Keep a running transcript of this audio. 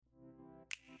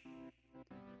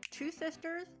Two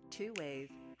sisters, two ways.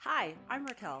 Hi, I'm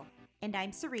Raquel. And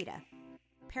I'm Sarita.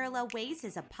 Parallel Ways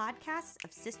is a podcast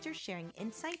of sisters sharing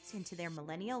insights into their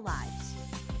millennial lives.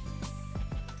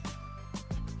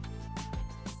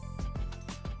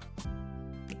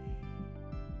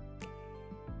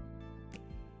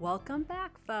 Welcome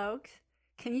back, folks.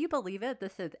 Can you believe it?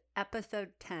 This is episode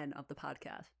 10 of the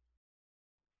podcast.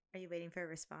 Are you waiting for a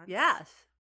response? Yes.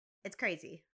 It's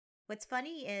crazy. What's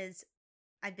funny is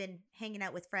I've been hanging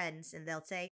out with friends and they'll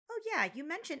say, oh yeah, you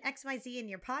mentioned XYZ in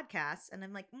your podcast. And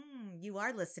I'm like, you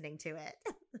are listening to it.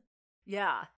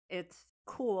 Yeah, it's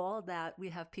cool that we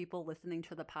have people listening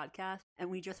to the podcast.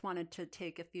 And we just wanted to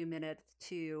take a few minutes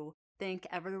to thank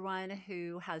everyone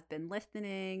who has been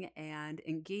listening and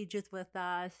engages with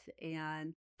us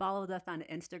and follows us on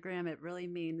Instagram. It really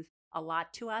means a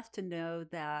lot to us to know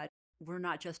that we're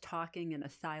not just talking in a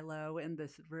silo in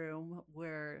this room.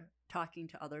 We're talking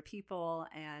to other people,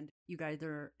 and you guys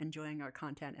are enjoying our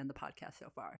content and the podcast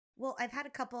so far. Well, I've had a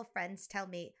couple of friends tell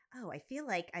me, oh, I feel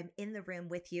like I'm in the room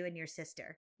with you and your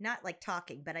sister. Not like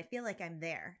talking, but I feel like I'm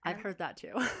there. I've heard that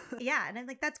too. Yeah. And I'm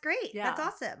like, that's great. Yeah. That's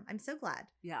awesome. I'm so glad.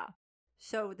 Yeah.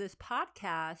 So this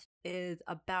podcast is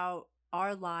about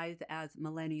our lives as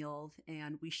millennials,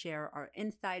 and we share our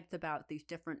insights about these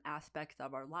different aspects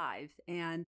of our lives.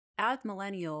 And as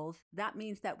millennials, that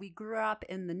means that we grew up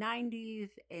in the 90s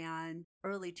and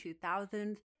early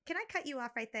 2000s. Can I cut you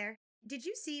off right there? Did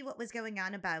you see what was going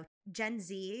on about Gen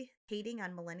Z hating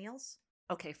on millennials?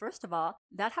 Okay, first of all,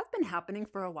 that has been happening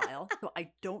for a while, so I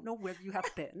don't know where you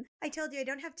have been. I told you I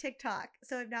don't have TikTok,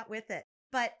 so I'm not with it.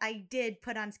 But I did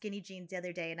put on skinny jeans the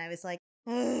other day and I was like,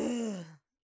 ugh.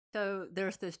 So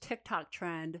there's this TikTok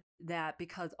trend that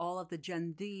because all of the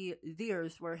Gen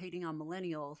Zers were hating on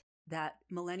millennials, that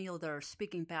millennials are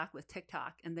speaking back with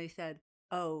TikTok. And they said,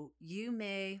 oh, you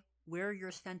may wear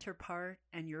your center part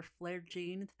and your flared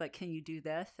jeans, but can you do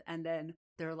this? And then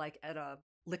they're like at a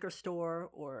liquor store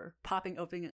or popping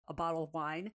open a bottle of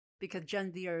wine because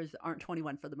Gen Zers aren't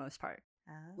 21 for the most part.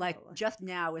 Oh. Like just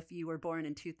now, if you were born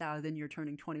in 2000, you're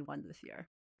turning 21 this year.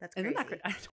 That's crazy. Isn't that crazy?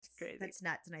 It's crazy. That's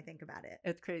nuts when I think about it.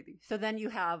 It's crazy. So then you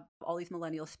have all these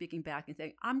millennials speaking back and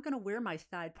saying, I'm going to wear my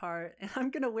side part and I'm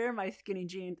going to wear my skinny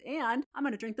jeans and I'm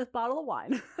going to drink this bottle of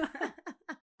wine.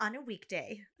 On a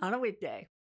weekday. On a weekday.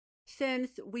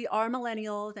 Since we are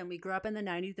millennials and we grew up in the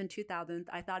 90s and 2000s,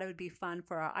 I thought it would be fun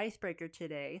for our icebreaker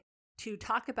today to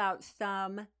talk about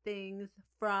some things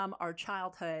from our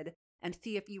childhood and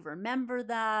see if you remember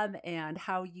them and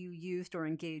how you used or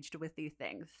engaged with these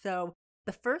things. So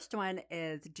the first one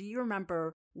is, do you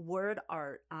remember word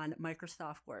art on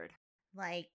Microsoft Word?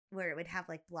 Like where it would have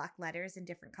like block letters in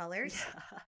different colors?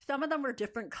 Yeah. Some of them were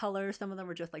different colors. Some of them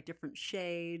were just like different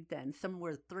shades and some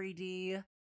were 3D.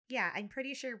 Yeah, I'm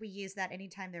pretty sure we used that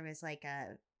anytime there was like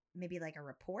maybe like a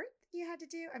report you had to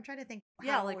do. I'm trying to think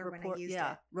how like or report, when I used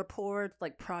it. Reports,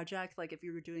 like projects, like if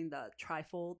you were doing the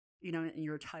trifold, in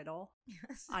your title.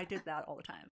 Yes. I did that all the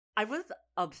time. I was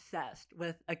obsessed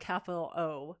with a capital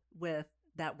O with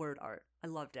that word art. I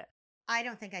loved it. I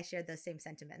don't think I shared those same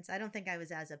sentiments. I don't think I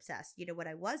was as obsessed. You know what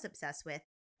I was obsessed with?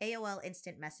 AOL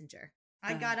Instant Messenger.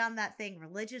 I got on that thing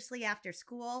religiously after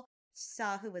school,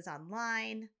 saw who was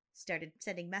online, started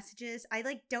sending messages.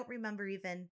 I don't remember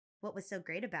even what was so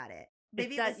great about it.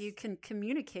 Maybe it's that you can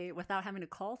communicate without having to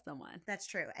call someone. That's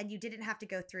true. And you didn't have to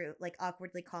go through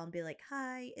awkwardly call and be like,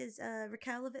 hi, is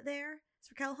Raquel of it there? Is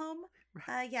Raquel home?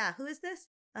 Right. Yeah, who is this?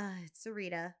 It's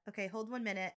Sarita. Okay, hold 1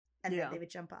 minute. And then they would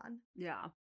jump on. Yeah.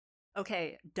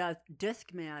 Okay, does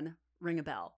Discman ring a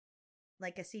bell?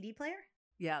 Like a CD player?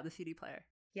 Yeah, the CD player.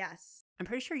 Yes. I'm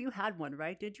pretty sure you had one,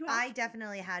 right? Did you? I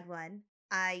definitely had one.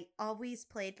 I always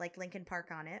played Linkin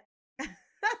Park on it.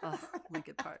 Oh,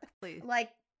 Linkin Park, please.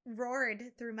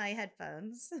 Roared through my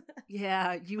headphones.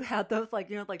 Yeah, you had those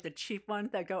the cheap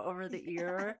ones that go over the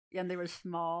ear, and they were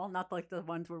small, not like the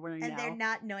ones we're wearing and now. And they're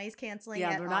not noise canceling.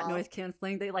 Yeah, they're not noise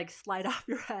canceling. They slide off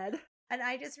your head. And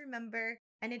I just remember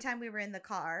anytime we were in the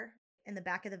car, in the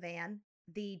back of the van,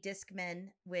 the Discman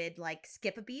would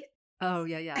skip a beat. Oh,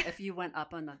 yeah. If you went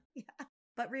up on the... Yeah.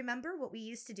 But remember what we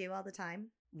used to do all the time?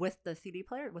 With the CD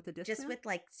player? With the Discman? Just with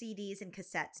CDs and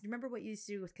cassettes. Remember what you used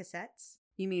to do with cassettes?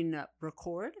 You mean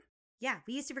record? Yeah,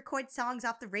 we used to record songs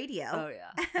off the radio. Oh,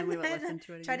 yeah. And we would listen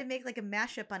to it. Try to make a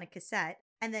mashup on a cassette.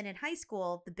 And then in high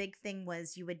school, the big thing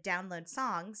was you would download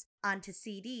songs onto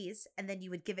CDs and then you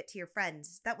would give it to your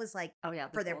friends. That was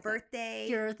for their birthday.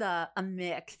 Here's a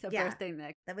mix, birthday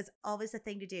mix. That was always the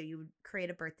thing to do. You would create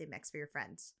a birthday mix for your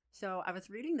friends. So I was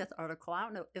reading this article. I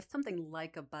don't know, it's something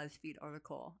like a BuzzFeed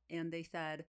article. And they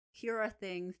said, here are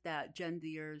things that Gen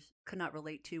Zers could not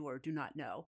relate to or do not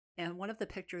know. And one of the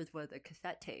pictures was a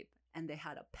cassette tape, and they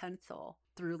had a pencil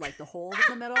through like the hole in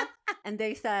the middle. And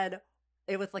they said,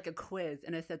 it was like a quiz,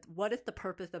 and it said, what is the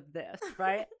purpose of this?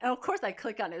 Right. And of course I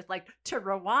click on it. It's like to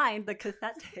rewind the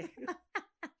cassette tape.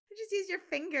 Just use your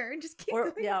finger and just keep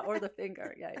Or going. yeah, or the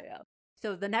finger. Yeah.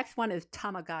 So the next one is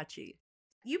Tamagotchi.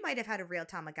 You might have had a real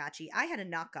Tamagotchi. I had a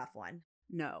knockoff one.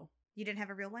 No. You didn't have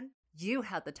a real one? You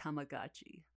had the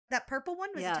Tamagotchi. That purple one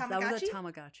was a Yeah, Tamagotchi? that was a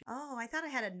Tamagotchi. Oh, I thought I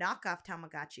had a knockoff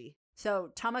Tamagotchi.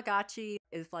 So Tamagotchi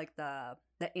is like the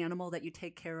animal that you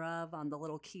take care of on the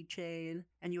little keychain,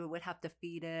 and you would have to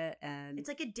feed it. And It's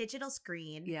like a digital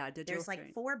screen. yeah, digital There's screen.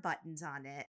 like 4 buttons on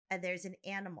it, and there's an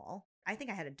animal. I think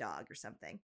I had a dog or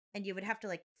something. And you would have to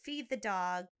like feed the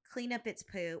dog, clean up its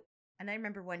poop. And I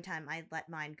remember one time I let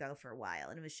mine go for a while,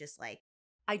 and it was just like,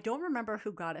 I don't remember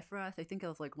who got it for us. I think it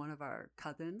was like one of our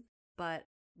cousins, but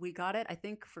we got it, I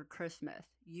think, for Christmas.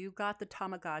 You got the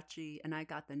Tamagotchi and I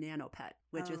got the Nano Pet,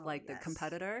 which is Oh, like the yes.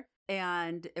 competitor.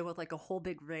 And it was like a whole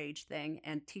big rage thing.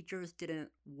 And teachers didn't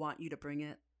want you to bring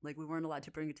it. Like we weren't allowed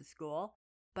to bring it to school.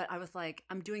 But I was like,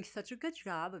 I'm doing such a good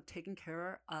job of taking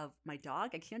care of my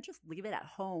dog. I can't just leave it at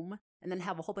home and then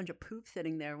have a whole bunch of poop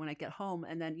sitting there when I get home,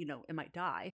 and then, it might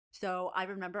die. So I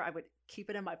remember I would keep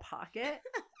it in my pocket.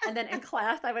 And then in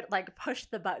class, I would like push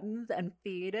the buttons and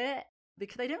feed it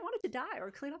because I didn't want it to die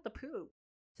or clean up the poop.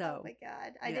 So, oh my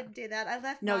God, I yeah. didn't do that. I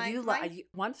left no, mine.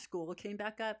 once school came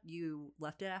back up, you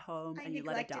left it at home I and you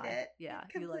let it neglected die. it. Yeah,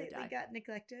 It you let it completely die. got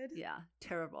neglected. Yeah,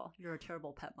 terrible. You're a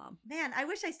terrible pet mom. Man, I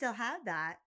wish I still had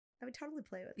that. I would totally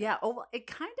play with it. Yeah. Oh, well, it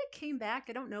kind of came back.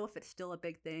 I don't know if it's still a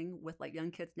big thing with like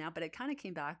young kids now, but it kind of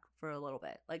came back for a little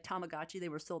bit. Like Tamagotchi, they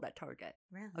were sold at Target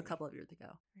Really? a couple of years ago.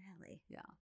 Really? Yeah.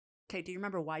 Okay. Do you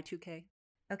remember Y2K?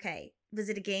 Okay. Was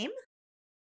it a game?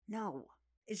 No.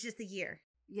 It's just the year.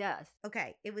 Yes.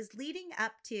 Okay. It was leading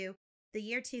up to the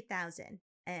year 2000,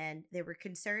 and there were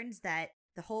concerns that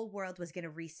the whole world was going to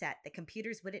reset. The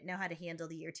computers wouldn't know how to handle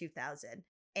the year 2000.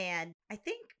 And I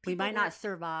think We people might were- not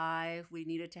survive. We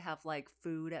needed to have like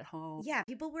food at home. Yeah,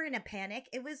 people were in a panic.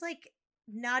 It was like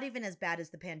not even as bad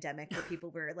as the pandemic where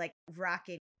people were like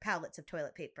rocking pallets of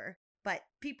toilet paper. But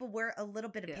people were a little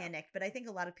bit of Yeah. panicked. But I think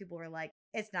a lot of people were like,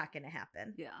 it's not going to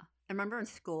happen. Yeah. I remember in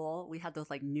school, we had those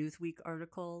like Newsweek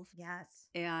articles. Yes.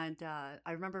 And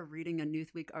I remember reading a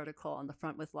Newsweek article, and the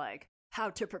front was like,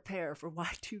 how to prepare for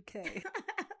Y2K.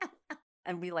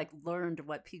 And we like learned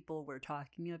what people were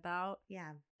talking about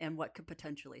Yeah. and what could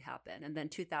potentially happen. And then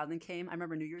 2000 came. I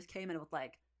remember New Year's came, and it was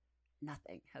like,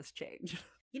 nothing has changed.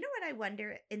 You know what I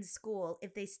wonder in school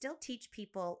if they still teach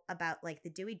people about like the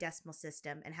Dewey Decimal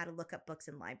System and how to look up books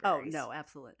in Oh, libraries? no,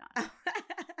 absolutely not.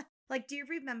 Like, do you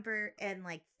remember in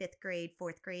like 5th grade,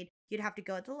 4th grade, you'd have to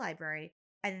go to the library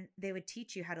and they would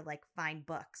teach you how to like find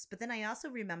books. But then I also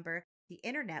remember the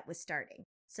internet was starting.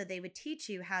 So they would teach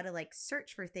you how to like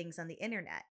search for things on the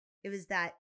internet. It was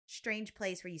that strange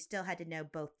place where you still had to know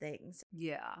both things.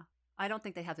 Yeah. I don't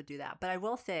think they have to do that. But I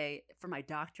will say, for my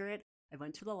doctorate, I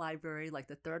went to the library, like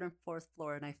the 3rd and 4th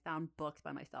floor, and I found books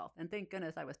by myself. And thank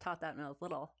goodness I was taught that when I was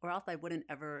little, or else I wouldn't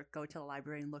ever go to the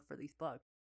library and look for these books.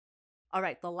 All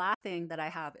right, the last thing that I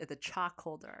have is a chalk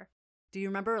holder. Do you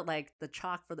remember like the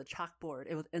chalk for the chalkboard?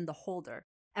 It was in the holder.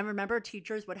 And remember,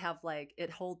 teachers would have like, it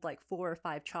hold like 4 or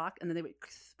 5 chalk, and then they would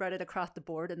spread it across the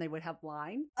board, and they would have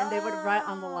lines, and they would write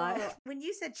on the line. Oh, when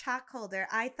you said chalk holder,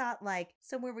 I thought like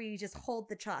somewhere where you just hold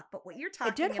the chalk. But what you're It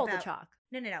talking did hold about, the chalk.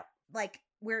 No. Like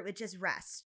where it would just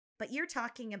rest. But you're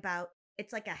talking about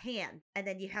it's like a hand, and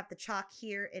then you have the chalk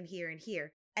here and here and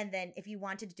here. And then if you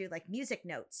wanted to do like music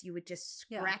notes, you would just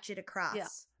Yeah. scratch it across. Yeah.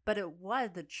 But it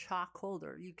was the chalk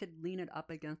holder. You could lean it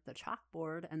up against the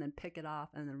chalkboard and then pick it off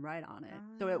and then write on it.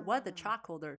 So it was the Ah. chalk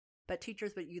holder, but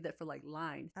teachers would use it for like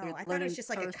lines. Oh, They're I thought it was learning just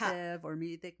like a cup. cursive or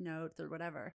music notes or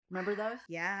whatever. Remember those?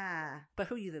 Yeah. But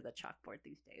who uses a chalkboard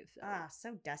these days? So.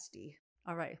 So dusty.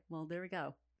 All right. Well, there we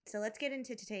go. So let's get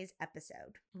into today's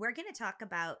episode. We're going to talk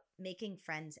about making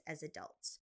friends as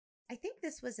adults. I think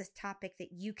this was a topic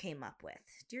that you came up with.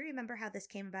 Do you remember how this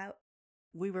came about?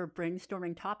 We were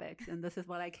brainstorming topics, and this is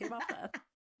what I came up with.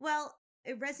 Well,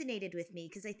 it resonated with me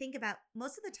because I think about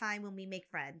most of the time when we make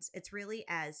friends, it's really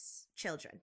as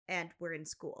children and we're in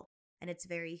school and it's a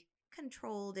very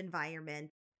controlled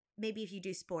environment. Maybe if you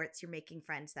do sports, you're making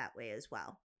friends that way as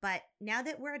well. But now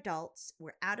that we're adults,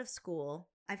 we're out of school,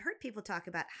 I've heard people talk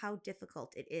about how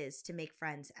difficult it is to make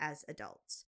friends as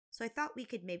adults. So I thought we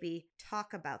could maybe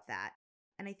talk about that.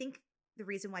 And I think the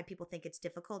reason why people think it's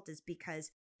difficult is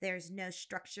because there's no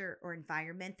structure or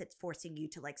environment that's forcing you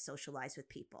to like socialize with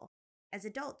people. As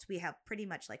adults, we have pretty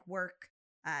much like work.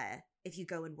 If you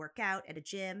go and work out at a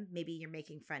gym, maybe you're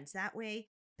making friends that way.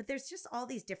 But there's just all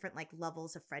these different like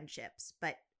levels of friendships.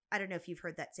 But I don't know if you've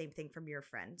heard that same thing from your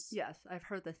friends. Yes, I've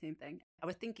heard the same thing. I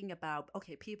was thinking about,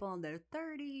 okay, people in their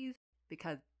 30s,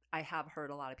 because I have heard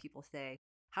a lot of people say,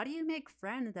 how do you make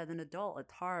friends as an adult?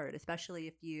 It's hard, especially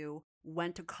if you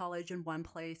went to college in one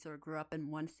place or grew up in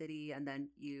one city and then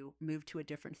you moved to a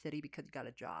different city because you got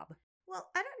a job. Well,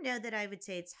 I don't know that I would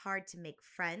say it's hard to make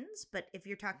friends, but if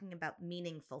you're talking about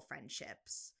meaningful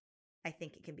friendships, I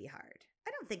think it can be hard.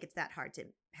 I don't think it's that hard to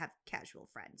have casual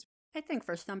friends. I think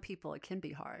for some people it can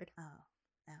be hard. Oh,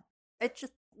 oh. It's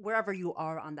just wherever you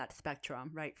are on that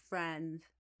spectrum, right? Friends,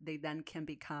 they then can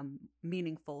become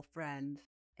meaningful friends,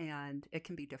 and it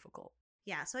can be difficult.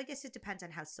 Yeah, so I guess it depends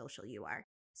on how social you are.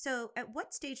 So, at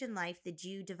what stage in life did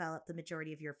you develop the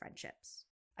majority of your friendships?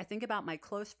 I think about my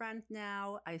close friends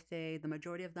now. I say the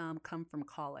majority of them come from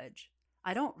college.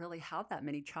 I don't really have that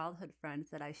many childhood friends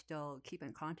that I still keep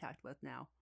in contact with now.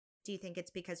 Do you think it's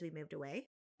because we moved away?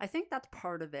 I think that's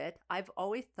part of it. I've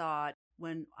always thought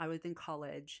when I was in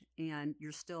college and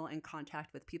you're still in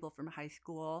contact with people from high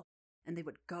school and they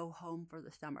would go home for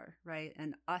the summer, right?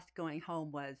 And us going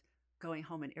home was going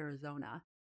home in Arizona.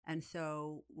 And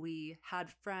so we had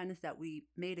friends that we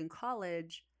made in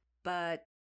college, but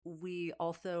we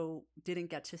also didn't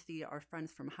get to see our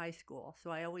friends from high school. So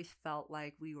I always felt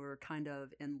like we were kind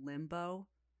of in limbo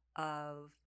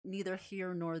of neither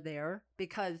here nor there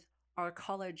because our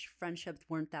college friendships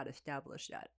weren't that established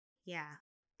yet. Yeah.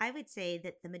 I would say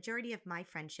that the majority of my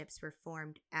friendships were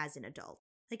formed as an adult.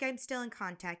 Like, I'm still in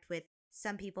contact with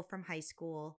some people from high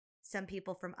school, some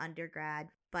people from undergrad,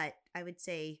 but I would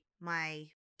say my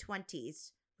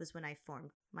 20s was when I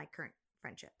formed my current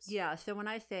friendships. Yeah, so when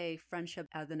I say friendship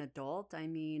as an adult, I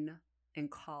mean in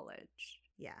college.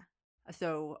 Yeah.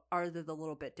 So ours is a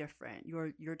little bit different.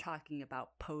 You're talking about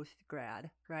post grad,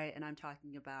 right? And I'm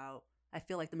talking about I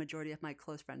feel like the majority of my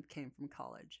close friends came from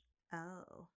college.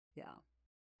 Oh. Yeah.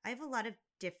 I have a lot of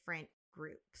different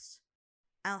groups.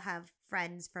 I'll have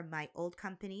friends from my old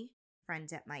company,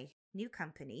 friends at my new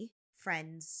company,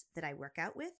 friends that I work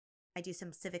out with. I do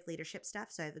some civic leadership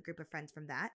stuff, so I have a group of friends from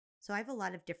that. So I have a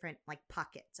lot of different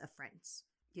pockets of friends.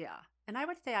 Yeah. And I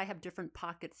would say I have different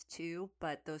pockets too,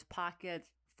 but those pockets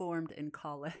formed in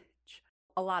college.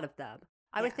 A lot of them.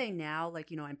 I would Yeah. say now,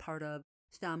 I'm part of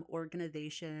some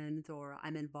organizations or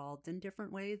I'm involved in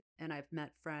different ways and I've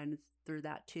met friends through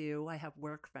that too. I have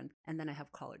work friends and then I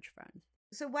have college friends.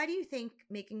 So why do you think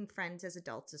making friends as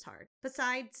adults is hard?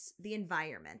 Besides the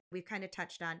environment, we've kind of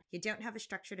touched on you don't have a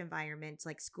structured environment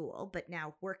like school, but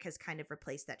now work has kind of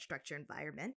replaced that structured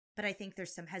environment. But I think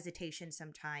there's some hesitation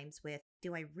sometimes with,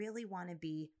 do I really want to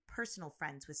be personal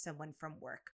friends with someone from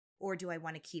work? Or do I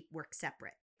want to keep work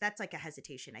separate? That's like a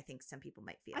hesitation I think some people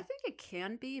might feel. I think it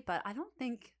can be, but I don't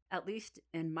think, at least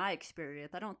in my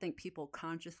experience, I don't think people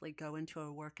consciously go into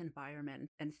a work environment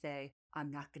and say,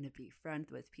 I'm not going to be friends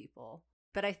with people.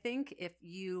 But I think if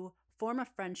you form a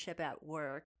friendship at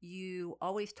work, you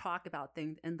always talk about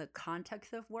things in the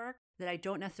context of work that I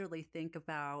don't necessarily think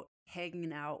about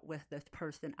hanging out with this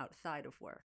person outside of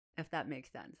work, if that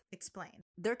makes sense. Explain.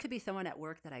 There could be someone at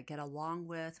work that I get along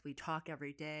with. We talk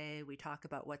every day. We talk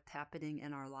about what's happening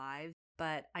in our lives.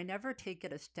 But I never take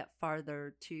it a step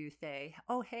farther to say,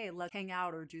 oh, hey, let's hang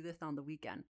out or do this on the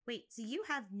weekend. Wait, so you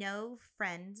have no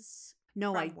friends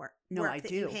No, from work I that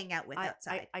do. you hang out with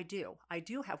outside? I do. I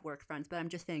do have work friends, but I'm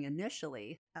just saying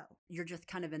initially, Oh. you're just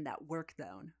kind of in that work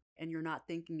zone and you're not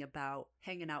thinking about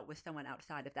hanging out with someone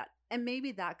outside of that. And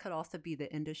maybe that could also be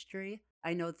the industry.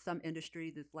 I know some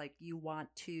industries is like you want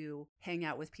to hang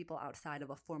out with people outside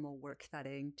of a formal work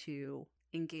setting to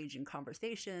engage in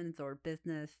conversations or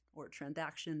business or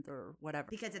transactions or whatever.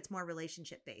 Because it's more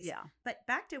relationship based. Yeah. But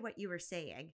back to what you were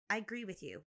saying, I agree with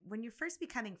you. When you're first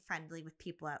becoming friendly with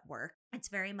people at work, it's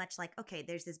very much like, okay,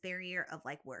 there's this barrier of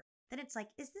work. Then it's like,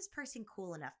 is this person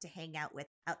cool enough to hang out with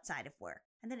outside of work?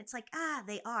 And then it's like,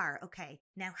 they are. Okay.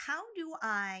 Now, how do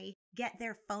I get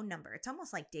their phone number? It's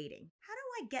almost like dating. How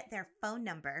do I get their phone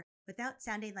number without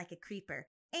sounding like a creeper?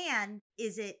 And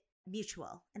is it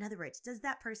mutual? In other words, does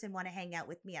that person want to hang out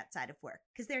with me outside of work?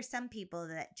 Because there's some people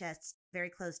that just very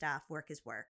closed off, work is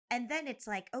work. And then it's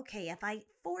like, okay, if I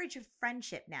forge a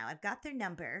friendship now, I've got their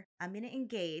number, I'm going to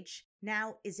engage.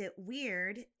 Now, is it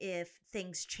weird if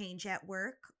things change at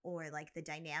work or the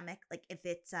dynamic? Like if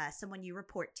it's someone you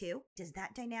report to, does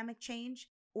that dynamic change?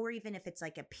 Or even if it's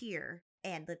like a peer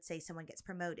and let's say someone gets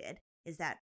promoted, is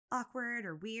that awkward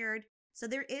or weird? So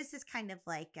there is this kind of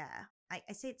I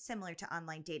say it's similar to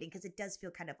online dating because it does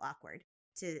feel kind of awkward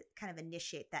to kind of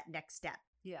initiate that next step.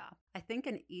 Yeah. I think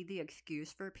an easy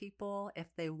excuse for people if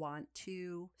they want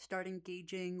to start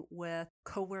engaging with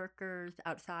coworkers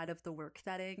outside of the work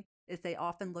setting is they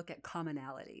often look at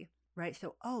commonality. Right.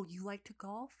 So, oh, you like to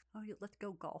golf? Oh, let's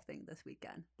go golfing this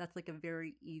weekend. That's like a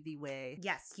very easy way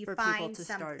Yes, you for people find to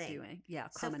start something. doing. Yeah,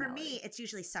 So for me, commonality. it's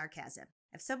usually sarcasm.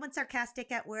 If someone's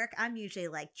sarcastic at work, I'm usually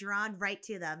like drawn right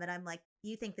to them and I'm like,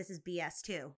 you think this is BS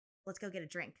too. Let's go get a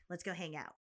drink. Let's go hang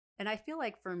out. And I feel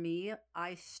like for me,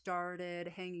 I started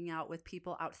hanging out with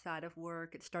people outside of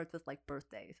work. It starts with like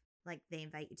birthdays. Like they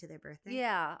invite you to their birthday.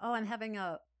 Yeah. Oh, I'm having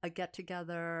a get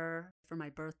together for my Ah,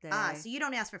 birthday. so you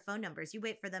don't ask for phone numbers. You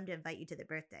wait for them to invite you to their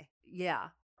birthday. Yeah.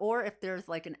 Or if there's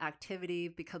like an activity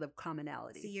because of So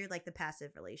commonality. you're like the passive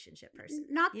relationship person.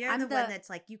 Not, You're the I'm one the, that's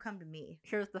like, you come to me.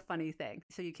 here's the funny thing.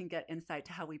 So you can get insight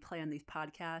to how we plan these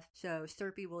podcasts. So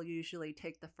Serpy will usually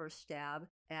take the first stab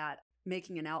at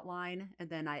making an outline and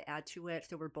then I add to it.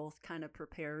 So we're both kind of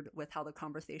prepared with how the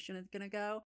conversation is going to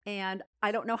go. And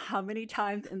I don't know how many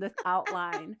times in this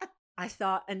outline I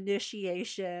saw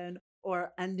initiation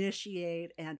or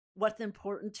initiate and what's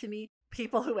important to me,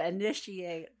 people who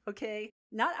initiate, okay?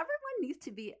 Not everyone needs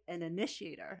to be an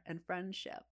initiator in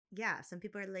friendship. Yeah, some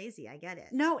people are lazy. I get it.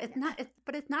 No, it's not.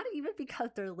 But it's not even because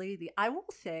they're lazy. I will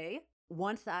say,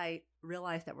 once I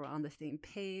realize that we're on the same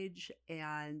page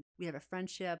and we have a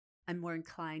friendship, I'm more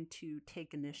inclined to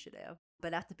take initiative.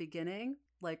 But at the beginning,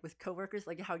 like with coworkers,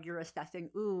 like how you're assessing,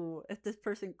 ooh, is this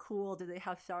person cool? Do they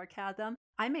have sarcasm?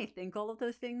 I may think all of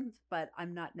those things, but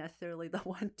I'm not necessarily the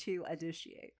one to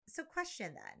initiate. So,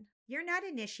 question then. You're not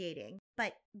initiating,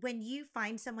 but when you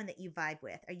find someone that you vibe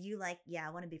with, are you like, yeah,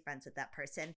 I want to be friends with that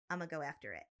person. I'm going to go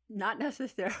after it. Not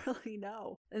necessarily,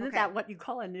 no. Isn't Okay. that what you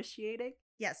call initiating?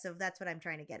 Yeah, so that's what I'm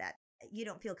trying to get at. You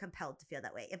don't feel compelled to feel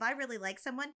that way. If I really like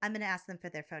someone, I'm going to ask them for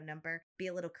their phone number, be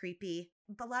a little creepy.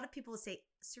 But a lot of people will say,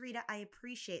 Sarita, I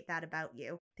appreciate that about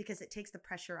you because it takes the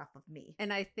pressure off of me.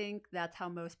 And I think that's how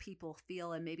most people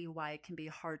feel, and maybe why it can be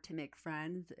hard to make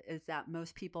friends is that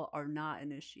most people are not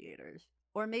initiators.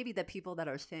 Or maybe the people that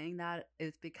are saying that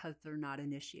is because they're not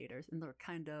initiators and they're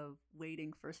kind of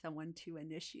waiting for someone to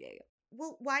initiate.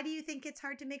 Well, why do you think it's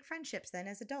hard to make friendships then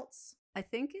as adults? I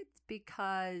think it's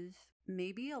because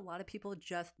maybe a lot of people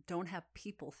just don't have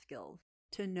people skills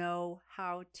to know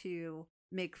how to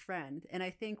make friends. And I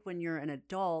think when you're an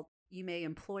adult, you may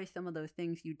employ some of those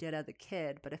things you did as a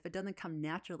kid, but if it doesn't come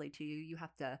naturally to you, you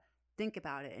have to think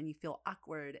about it and you feel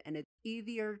awkward. And it's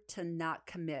easier to not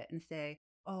commit and say,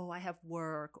 oh, I have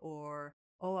work, or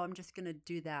oh, I'm just going to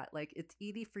do that. Like it's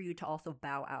easy for you to also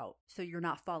bow out. So you're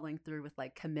not following through with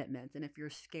like commitments. And if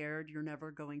you're scared, you're never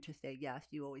going to say yes.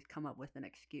 You always come up with an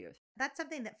excuse. That's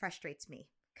something that frustrates me,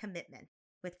 commitment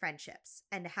with friendships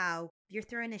and how you're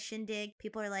throwing a shindig.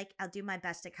 People are like, I'll do my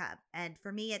best to come. And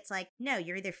for me, it's like, no,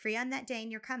 you're either free on that day and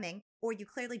you're coming, or you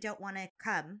clearly don't want to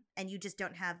come and you just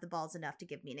don't have the balls enough to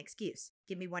give me an excuse.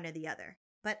 Give me one or the other.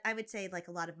 But I would say like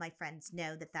a lot of my friends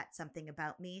know that that's something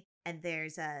about me and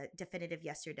there's a definitive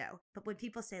yes or no. But when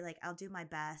people say like, I'll do my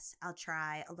best, I'll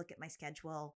try, I'll look at my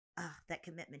schedule, that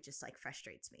commitment just like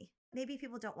frustrates me. Maybe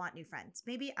people don't want new friends.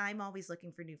 Maybe I'm always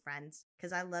looking for new friends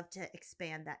because I love to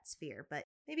expand that sphere, but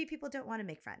maybe people don't want to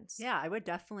make friends. Yeah, I would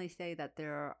definitely say that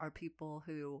there are people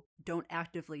who don't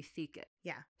actively seek it.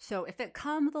 Yeah. So if it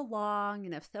comes along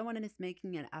and if someone is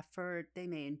making an effort, they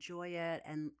may enjoy it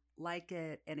and like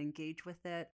it and engage with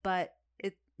it, but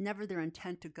it's never their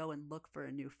intent to go and look for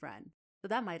a new friend. So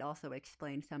that might also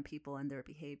explain some people and their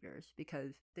behaviors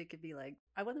because they could be like,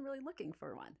 I wasn't really looking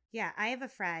for one. Yeah, I have a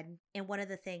friend, and one of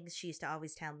the things she used to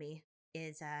always tell me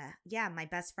is, yeah, my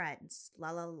best friends,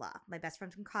 la la la, my best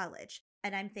friend from college.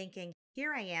 And I'm thinking,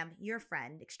 here I am, your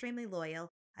friend, extremely loyal.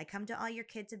 I come to all your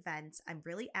kids' events. I'm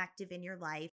really active in your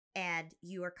life, and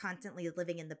you are constantly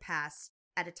living in the past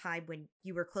at a time when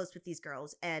you were close with these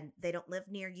girls and they don't live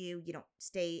near you. You don't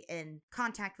stay in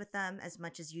contact with them as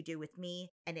much as you do with me.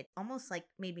 And it almost like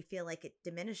made me feel like it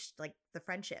diminished like the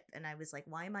friendship. And I was like,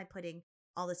 why am I putting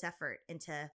all this effort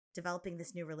into developing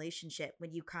this new relationship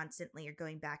when you constantly are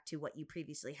going back to what you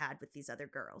previously had with these other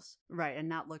girls? Right. And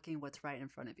not looking what's right in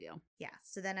front of you. Yeah.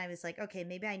 So then I was like, okay,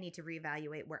 maybe I need to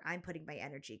reevaluate where I'm putting my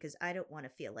energy because I don't want to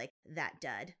feel like that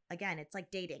dud. Again, it's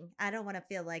like dating. I don't want to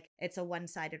feel like it's a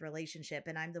one-sided relationship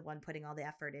and I'm the one putting all the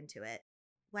effort into it.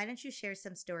 Why don't you share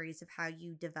some stories of how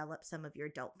you develop some of your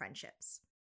adult friendships?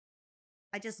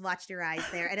 I just watched your eyes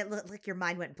there and it looked like your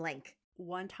mind went blank.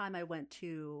 One time I went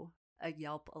to a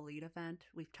Yelp Elite event.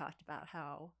 We've talked about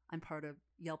how I'm part of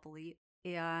Yelp Elite.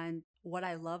 And what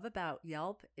I love about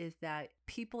Yelp is that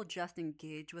people just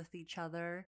engage with each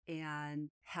other and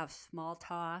have small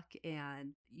talk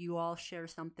and you all share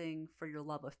something for your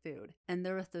love of food. And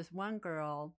there was this one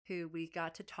girl who we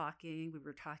got to talking. We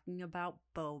were talking about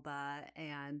boba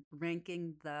and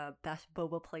ranking the best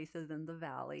boba places in the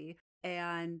valley.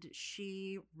 and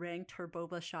she ranked her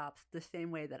boba shops the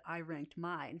same way that I ranked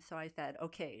mine. So I said,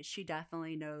 okay, she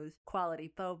definitely knows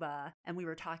quality boba. And we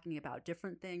were talking about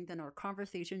different things, and our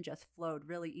conversation just flowed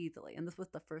really easily. And this was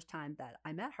the first time that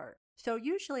I met her. So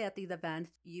usually at these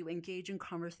events, you engage in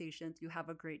conversations, you have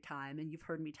a great time, and you've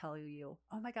heard me tell you,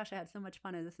 oh my gosh, I had so much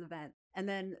fun at this event. And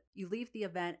then you leave the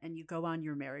event and you go on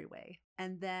your merry way.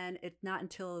 And then it's not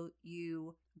until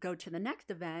you go to the next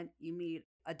event, you meet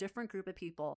a different group of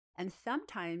people. And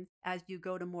sometimes as you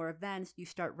go to more events, you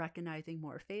start recognizing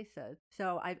more faces.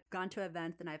 So I've gone to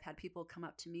events and I've had people come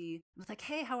up to me and was like,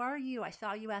 hey, how are you? I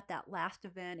saw you at that last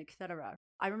event, etc.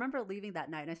 I remember leaving that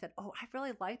night and I said, oh, I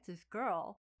really like this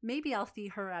girl. Maybe I'll see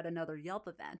her at another Yelp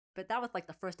event. But that was like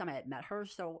the first time I had met her.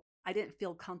 So I didn't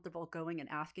feel comfortable going and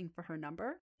asking for her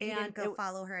number. You didn't go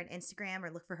follow her on Instagram or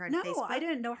look for her on No, Facebook? I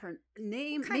didn't know her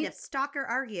name. What kind of stalker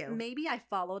are you? Maybe I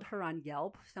followed her on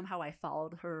Yelp. Somehow I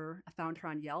found her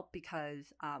on Yelp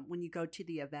because when you go to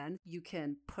the event, you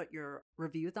can put your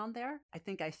reviews on there. I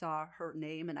think I saw her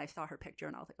name and I saw her picture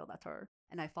and I was like, oh, that's her.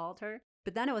 And I followed her.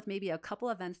 But then it was maybe a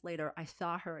couple events later, I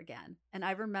saw her again. And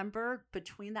I remember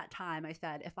between that time, I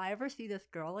said, if I ever see this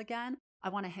girl again, I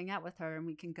want to hang out with her and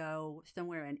we can go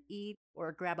somewhere and eat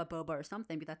or grab a boba or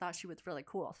something because I thought she was really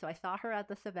cool. So I saw her at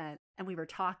this event and we were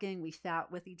talking, we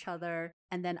sat with each other.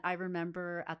 And then I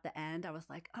remember at the end, I was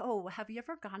like, oh, have you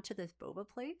ever gone to this boba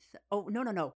place? Oh,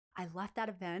 no. I left that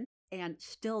event and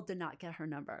still did not get her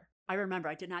number. I remember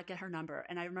I did not get her number.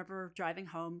 And I remember driving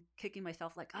home, kicking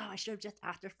myself like, oh, I should have just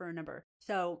asked her for a number.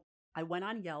 So I went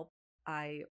on Yelp.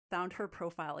 I found her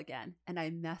profile again and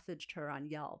I messaged her on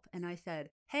Yelp and I said,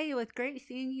 hey, it was great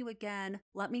seeing you again.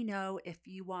 Let me know if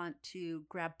you want to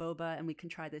grab boba and we can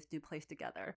try this new place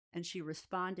together. And she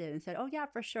responded and said, oh yeah,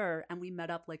 for sure. And we met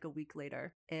up like a week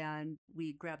later and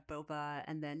we grabbed boba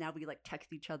and then now we like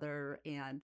text each other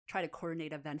and try to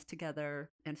coordinate events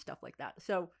together and stuff like that.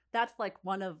 So that's like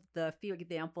one of the few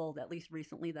examples, at least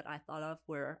recently, that I thought of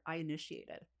where I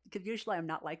initiated because usually I'm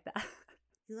not like that.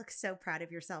 You look so proud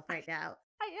of yourself right now.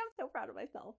 I am so proud of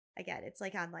myself. Again, it's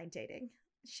like online dating.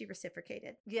 She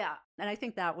reciprocated. Yeah. And I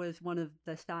think that was one of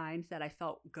the signs that I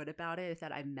felt good about it is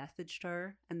that I messaged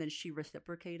her and then she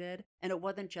reciprocated. And it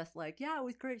wasn't just like, yeah, it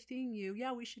was great seeing you.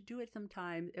 Yeah, we should do it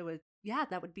sometime. It was, yeah,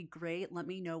 that would be great. Let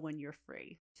me know when you're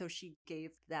free. So she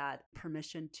gave that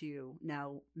permission to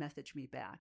now message me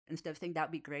back. Instead of saying that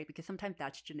would be great because sometimes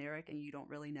that's generic and you don't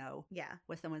really know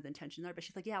what someone's intentions are. But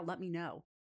she's like, yeah, let me know.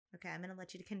 Okay, I'm going to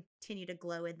let you to continue to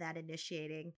glow in that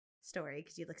initiating story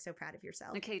because you look so proud of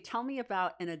yourself. Okay, tell me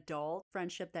about an adult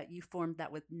friendship that you formed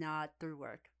that was not through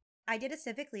work. I did a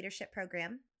civic leadership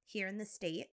program here in the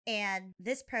state, and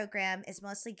this program is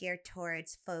mostly geared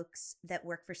towards folks that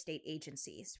work for state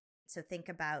agencies. So think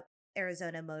about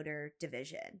Arizona Motor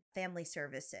Division, Family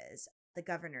Services, the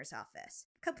governor's office.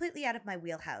 Completely out of my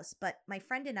wheelhouse, but my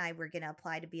friend and I were going to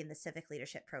apply to be in the civic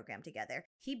leadership program together.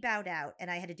 He bowed out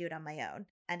and I had to do it on my own.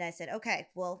 And I said, okay,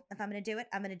 well, if I'm going to do it,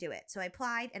 I'm going to do it. So I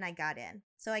applied and I got in.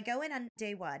 So I go in on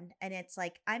day one and it's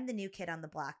like, I'm the new kid on the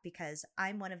block because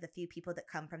I'm one of the few people that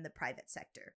come from the private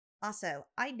sector. Also,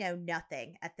 I know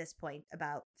nothing at this point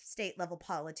about state level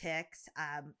politics.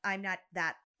 I'm not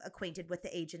that acquainted with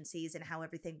the agencies and how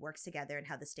everything works together and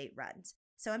how the state runs.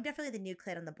 So I'm definitely the new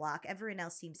kid on the block. Everyone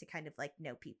else seems to kind of like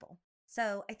know people.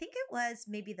 So I think it was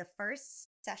maybe the first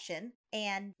session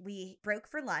and we broke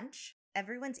for lunch.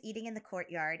 Everyone's eating in the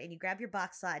courtyard and you grab your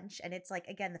box lunch and it's like,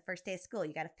 again, the first day of school,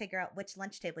 you got to figure out which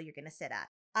lunch table you're going to sit at.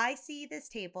 I see this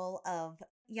table of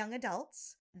young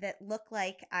adults that look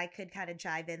like I could kind of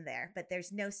jive in there, but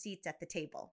there's no seats at the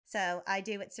table. So I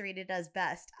do what Serena does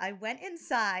best. I went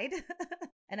inside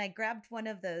and I grabbed one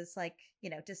of those, like,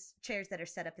 just chairs that are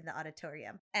set up in the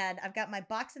auditorium. And I've got my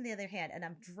box in the other hand and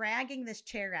I'm dragging this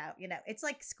chair out. It's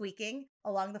like squeaking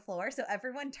along the floor. So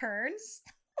everyone turns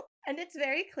and it's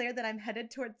very clear that I'm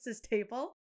headed towards this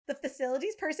table. The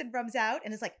facilities person runs out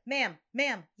and is like, ma'am,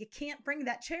 you can't bring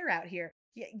that chair out here.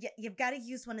 You've got to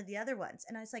use one of the other ones.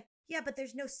 And I was like, yeah, but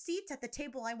there's no seats at the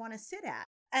table I want to sit at.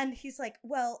 And he's like,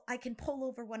 well, I can pull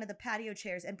over one of the patio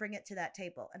chairs and bring it to that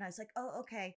table. And I was like, oh,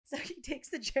 okay. So he takes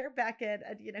the chair back in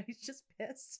and, he's just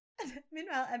pissed. And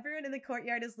meanwhile, everyone in the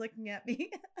courtyard is looking at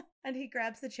me. And he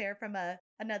grabs the chair from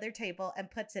another table and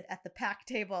puts it at the packed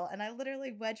table. And I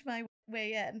literally wedge my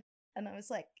way in. And I was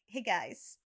like, hey,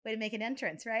 guys, way to make an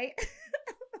entrance, right?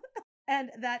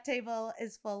 And that table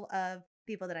is full of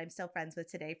people that I'm still friends with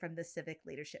today from the civic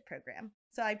leadership program.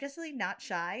 So I'm just really not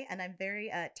shy and I'm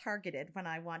very targeted when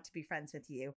I want to be friends with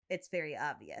you. It's very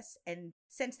obvious. And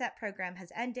since that program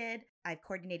has ended, I've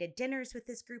coordinated dinners with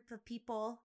this group of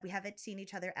people. We haven't seen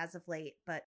each other as of late,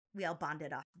 but we all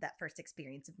bonded off of that first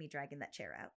experience of me dragging that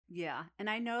chair out. Yeah. And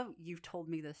I know you've told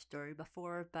me this story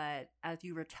before, but as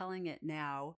you were telling it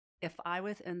now, if I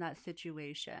was in that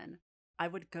situation, I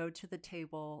would go to the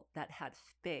table that had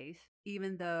space,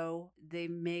 even though they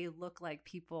may look like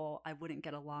people I wouldn't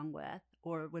get along with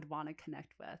or would want to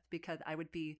connect with, because I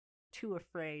would be too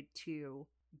afraid to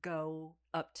go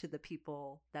up to the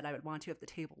people that I would want to if the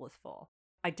table was full.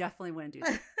 I definitely wouldn't do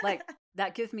that. Like,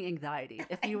 that gives me anxiety.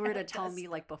 If you were to tell me,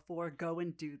 like, before, go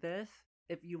and do this,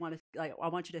 if you want to, like, I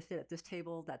want you to sit at this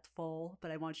table that's full, but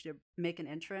I want you to make an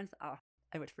entrance,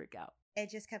 I would freak out.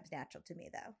 It just comes natural to me,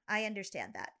 though. I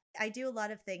understand that. I do a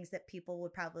lot of things that people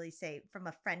would probably say from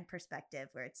a friend perspective,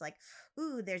 where it's like,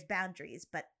 ooh, there's boundaries.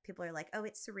 But people are like, oh,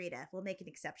 it's Sarita. We'll make an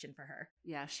exception for her.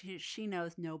 Yeah, she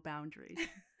knows no boundaries.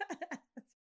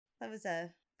 That was a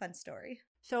fun story.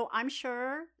 So I'm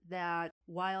sure that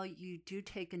while you do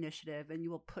take initiative and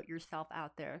you will put yourself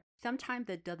out there, sometimes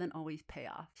it doesn't always pay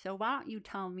off. So why don't you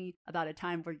tell me about a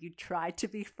time where you tried to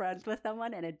be friends with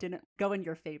someone and it didn't go in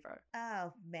your favor?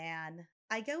 Oh, man.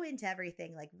 I go into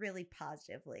everything like really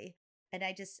positively. And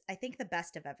I think the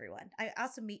best of everyone. I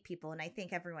also meet people and I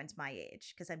think everyone's my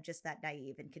age because I'm just that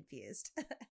naive and confused.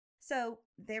 So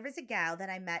there was a gal that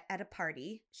I met at a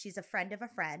party. She's a friend of a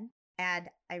friend. And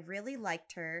I really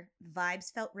liked her.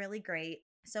 Vibes felt really great.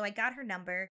 So I got her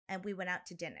number and we went out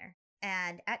to dinner.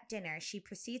 And at dinner, she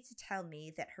proceeds to tell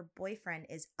me that her boyfriend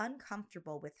is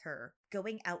uncomfortable with her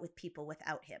going out with people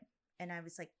without him. And I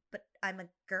was like, but I'm a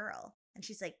girl. And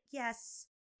she's like, yes,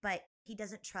 but he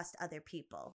doesn't trust other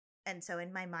people. And so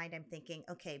in my mind, I'm thinking,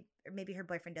 okay, maybe her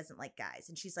boyfriend doesn't like guys.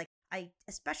 And she's like, I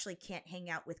especially can't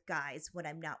hang out with guys when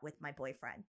I'm not with my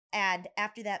boyfriend. And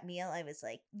after that meal, I was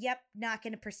like, yep, not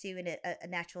going to pursue a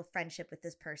natural friendship with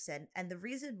this person. And the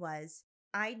reason was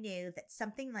I knew that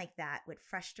something like that would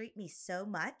frustrate me so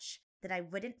much that I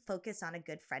wouldn't focus on a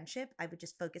good friendship. I would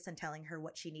just focus on telling her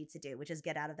what she needs to do, which is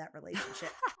get out of that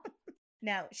relationship.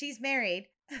 Now, she's married.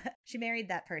 She married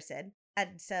that person.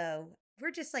 And so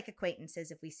we're just like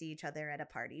acquaintances if we see each other at a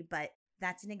party. But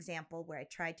that's an example where I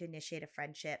tried to initiate a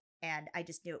friendship and I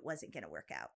just knew it wasn't going to work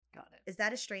out. Got it. Is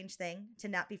that a strange thing to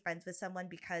not be friends with someone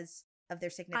because of their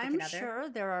significant other? I'm sure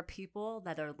there are people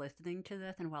that are listening to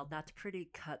this, and while that's pretty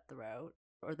cutthroat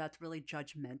or that's really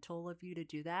judgmental of you to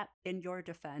do that, in your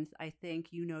defense, I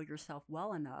think you know yourself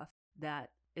well enough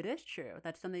that it is true.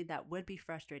 That's something that would be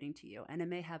frustrating to you. And it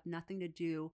may have nothing to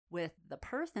do with the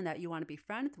person that you want to be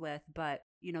friends with, but,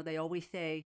 you know, they always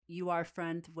say you are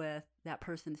friends with that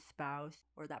person's spouse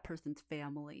or that person's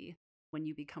family when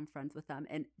you become friends with them,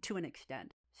 and to an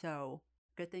extent. So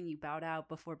good thing you bowed out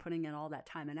before putting in all that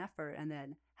time and effort and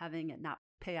then having it not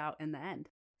pay out in the end.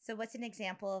 So what's an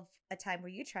example of a time where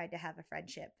you tried to have a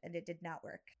friendship and it did not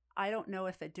work? I don't know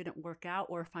if it didn't work out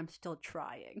or if I'm still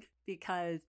trying,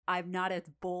 because I'm not as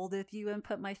bold as you and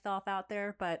put myself out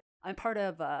there, but I'm part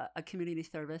of a community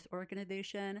service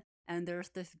organization. And there's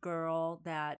this girl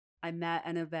that I met at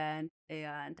an event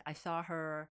and I saw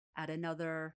her at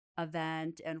another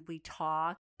event and we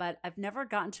talked, but I've never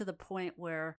gotten to the point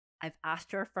where I've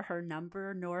asked her for her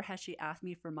number, nor has she asked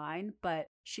me for mine, but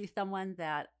she's someone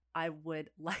that I would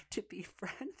like to be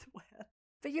friends with.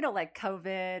 But you know, like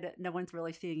COVID, no one's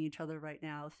really seeing each other right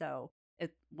now. So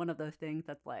it's one of those things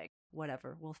that's like,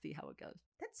 whatever, we'll see how it goes.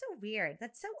 That's so weird.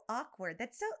 That's so awkward.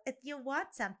 That's so, if you want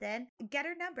something, get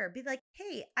her number. Be like,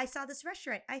 hey, I saw this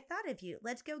restaurant. I thought of you.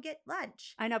 Let's go get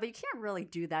lunch. I know, but you can't really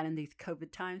do that in these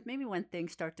COVID times. Maybe when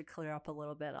things start to clear up a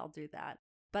little bit, I'll do that.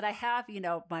 But I have, you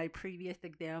know, my previous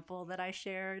example that I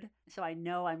shared. So I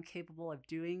know I'm capable of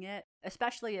doing it,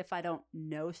 especially if I don't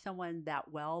know someone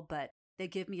that well, but they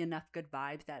give me enough good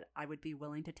vibes that I would be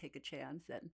willing to take a chance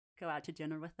and go out to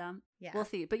dinner with them. Yeah. We'll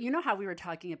see. But you know how we were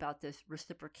talking about this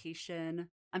reciprocation?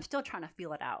 I'm still trying to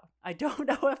feel it out. I don't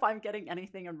know if I'm getting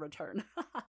anything in return.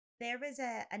 There was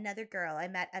another girl I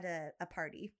met at a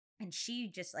party, and she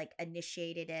just like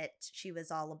initiated it. She was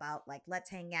all about like,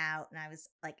 let's hang out. And I was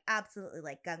like, absolutely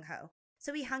like gung ho.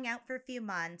 So we hung out for a few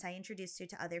months. I introduced her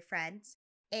to other friends.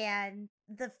 And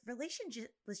the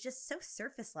relationship was just so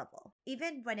surface level.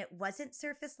 Even when it wasn't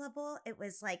surface level, it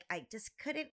was like I just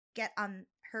couldn't get on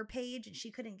her page and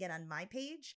she couldn't get on my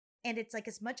page. And it's like,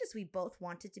 as much as we both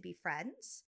wanted to be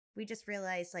friends, we just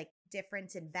realized like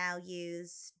difference in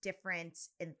values, difference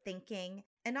in thinking.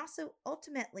 And also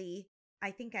ultimately,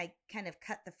 I think I kind of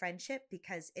cut the friendship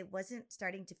because it wasn't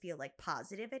starting to feel like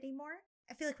positive anymore.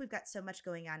 I feel like we've got so much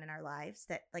going on in our lives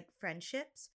that like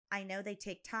friendships, I know they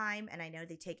take time and I know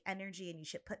they take energy and you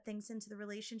should put things into the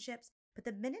relationships. But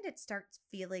the minute it starts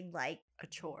feeling like a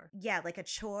chore. Yeah, like a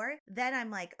chore, then I'm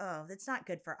like, oh, that's not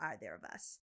good for either of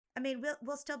us. I mean,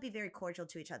 we'll still be very cordial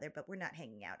to each other, but we're not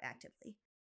hanging out actively.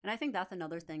 And I think that's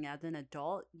another thing as an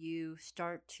adult, you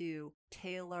start to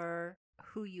tailor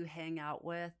who you hang out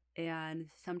with. And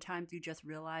sometimes you just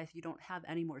realize you don't have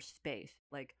any more space.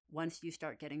 Like once you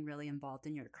start getting really involved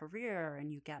in your career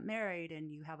and you get married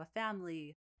and you have a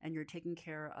family and you're taking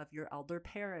care of your elder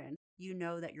parent, you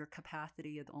know that your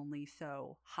capacity is only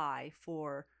so high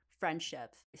for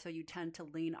friendships. So you tend to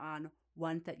lean on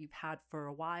ones that you've had for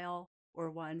a while or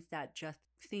ones that just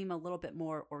seem a little bit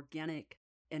more organic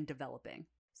in developing.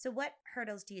 So, what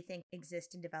hurdles do you think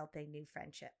exist in developing new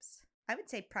friendships? I would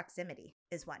say proximity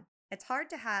is one. It's hard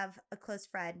to have a close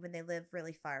friend when they live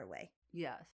really far away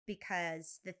Yes.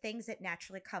 because the things that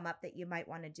naturally come up that you might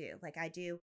want to do, like I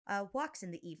do walks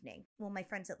in the evening. Well, my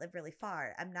friends that live really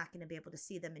far, I'm not going to be able to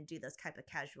see them and do those type of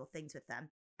casual things with them.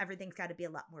 Everything's got to be a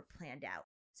lot more planned out.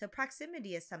 So,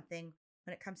 proximity is something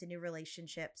when it comes to new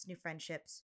relationships, new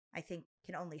friendships, I think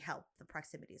can only help. The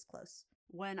proximity is close.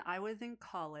 When I was in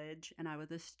college and I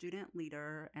was a student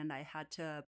leader and I had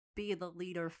to be the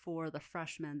leader for the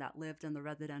freshmen that lived in the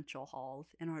residential halls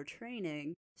in our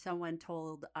training, someone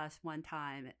told us one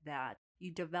time that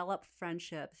you develop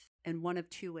friendships in one of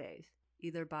two ways,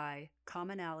 either by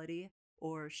commonality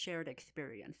or shared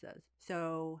experiences.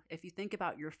 So if you think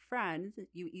about your friends,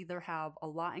 you either have a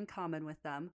lot in common with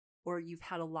them or you've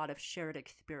had a lot of shared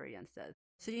experiences.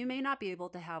 So you may not be able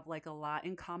to have like a lot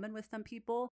in common with some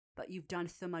people, but you've done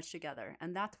so much together.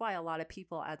 And that's why a lot of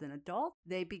people as an adult,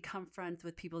 they become friends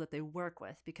with people that they work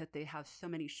with because they have so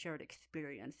many shared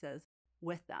experiences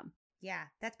with them. Yeah,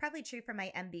 that's probably true for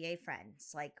my MBA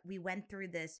friends. Like we went through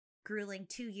this grueling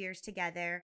 2 years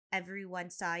together. Everyone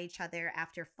saw each other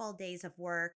after full days of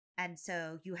work. And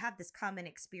so you have this common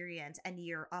experience and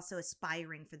you're also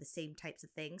aspiring for the same types of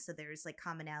things. So there's like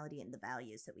commonality in the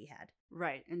values that we had.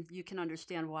 Right. And you can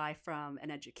understand why, from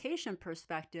an education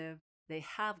perspective, they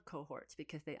have cohorts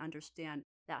because they understand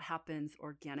that happens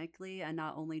organically. And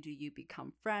not only do you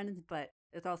become friends, but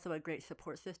it's also a great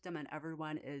support system and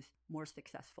everyone is more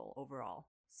successful overall.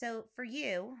 So for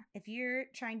you, if you're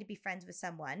trying to be friends with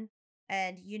someone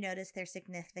and you notice their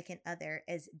significant other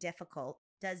is difficult,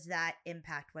 does that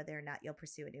impact whether or not you'll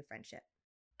pursue a new friendship?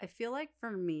 I feel like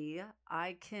for me,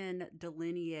 I can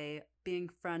delineate being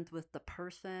friends with the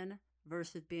person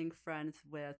versus being friends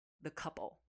with the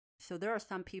couple. So there are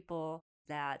some people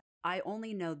that I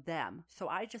only know them. So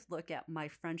I just look at my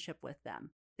friendship with them.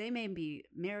 They may be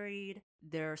married,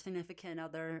 their significant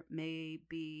other may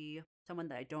be someone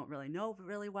that I don't really know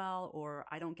really well, or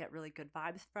I don't get really good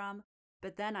vibes from.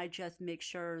 But then I just make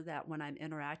sure that when I'm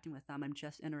interacting with them, I'm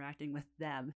just interacting with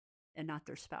them and not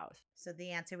their spouse. So the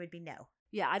answer would be no.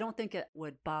 Yeah, I don't think it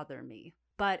would bother me.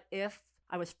 But if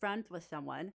I was friends with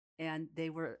someone and they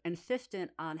were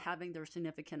insistent on having their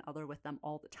significant other with them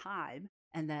all the time,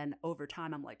 and then over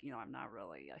time I'm like, I'm not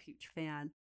really a huge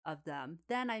fan of them,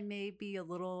 then I may be a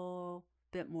little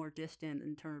bit more distant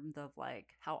in terms of like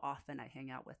how often I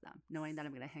hang out with them, knowing that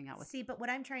I'm going to hang out with. See, but what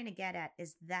I'm trying to get at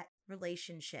is that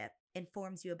relationship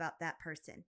informs you about that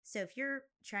person. So if you're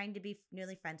trying to be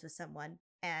newly friends with someone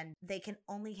and they can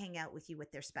only hang out with you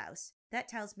with their spouse, that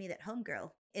tells me that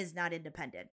homegirl is not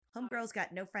independent. Homegirl's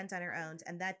got no friends on her own,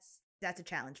 and that's a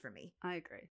challenge for me. I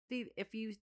agree. If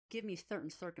you give me certain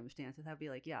circumstances, I'd be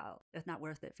like, yeah, it's not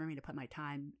worth it for me to put my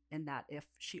time in that if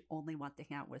she only wants to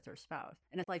hang out with her spouse.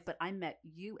 And it's like, but I met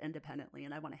you independently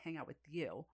and I want to hang out with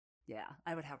you. Yeah,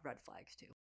 I would have red flags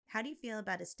too. How do you feel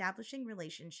about establishing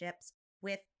relationships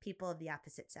with people of the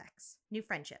opposite sex? New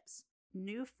friendships.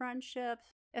 New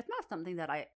friendships, it's not something that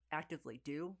I actively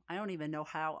do. I don't even know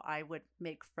how I would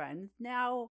make friends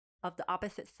now of the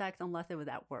opposite sex unless it was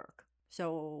at work.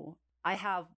 So I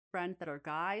have friends that are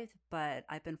guys, but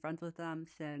I've been friends with them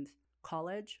since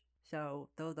college. So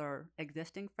those are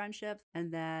existing friendships.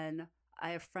 And then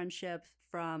I have friendships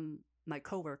from my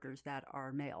coworkers that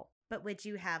are male. But would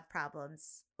you have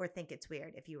problems or think it's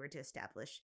weird if you were to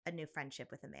establish a new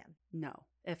friendship with a man? No.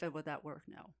 If it was at work,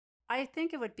 no. I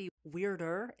think it would be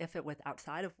weirder if it was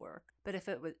outside of work. But if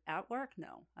it was at work,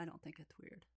 no, I don't think it's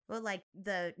weird. Well, like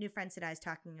the new friends that I was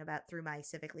talking about through my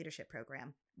civic leadership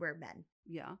program were men.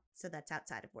 Yeah. So that's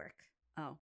outside of work.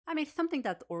 Oh. I mean, something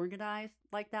that's organized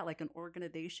like that, like an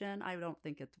organization, I don't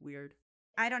think it's weird.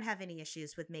 I don't have any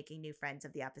issues with making new friends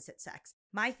of the opposite sex.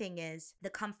 My thing is the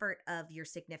comfort of your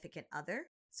significant other.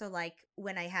 So like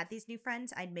when I had these new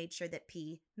friends, I made sure that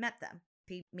P met them.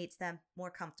 P meets them,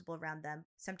 more comfortable around them.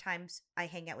 Sometimes I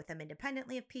hang out with them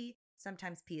independently of P.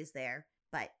 Sometimes P is there,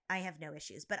 but I have no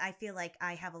issues. But I feel like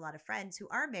I have a lot of friends who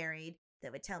are married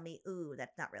that would tell me, ooh,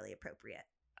 that's not really appropriate.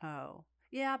 Oh.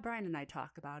 Yeah, Brian and I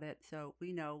talk about it, so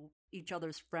we know each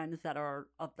other's friends that are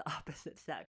of the opposite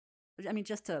sex. I mean,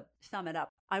 just to sum it up,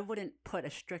 I wouldn't put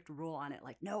a strict rule on it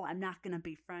like, no, I'm not going to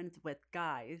be friends with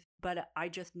guys. But I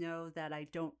just know that I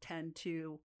don't tend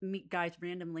to meet guys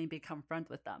randomly and become friends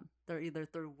with them. They're either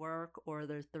through work or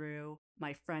they're through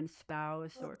my friend's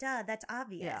spouse Well, or, duh, that's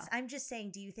obvious. yeah. I'm just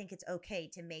saying, do you think it's okay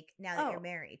to make, now that you're Oh,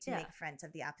 married, to yeah. make friends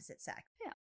of the opposite sex?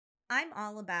 Yeah. I'm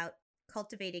all about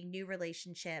cultivating new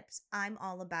relationships. I'm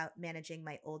all about managing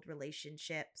my old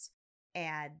relationships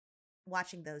and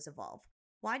watching those evolve.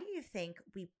 Why do you think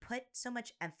we put so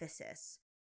much emphasis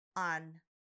on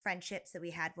friendships that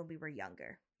we had when we were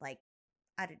younger? Like,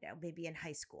 I don't know, maybe in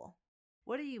high school.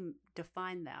 What do you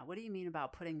define that? What do you mean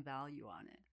about putting value on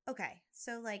it? Okay,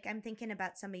 so like I'm thinking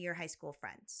about some of your high school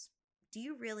friends. Do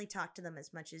you really talk to them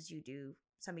as much as you do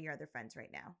some of your other friends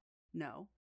right now? No.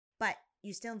 But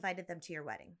you still invited them to your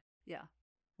wedding. Yeah.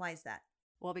 Why is that?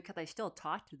 Well, because I still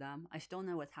talk to them. I still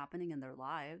know what's happening in their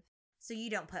lives. So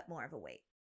you don't put more of a weight.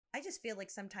 I just feel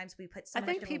like sometimes we put so I much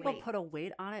think of people a weight. put a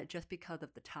weight on it just because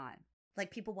of the time.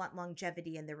 Like people want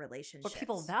longevity in their Or relationships.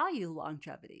 people value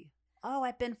longevity. Oh,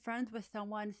 I've been friends with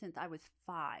someone since I was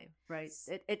 5, right?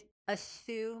 It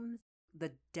assumes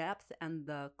the depth and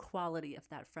the quality of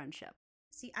that friendship.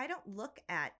 See, I don't look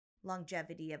at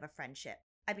longevity of a friendship.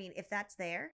 I mean, if that's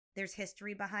there, there's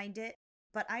history behind it.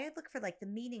 But I look for like the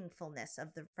meaningfulness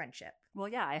of the friendship. Well,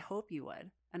 yeah, I hope you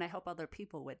would. And I hope other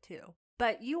people would too.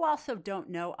 But you also don't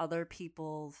know other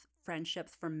people's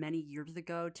friendships from many years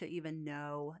ago to even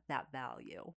know that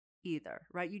value either,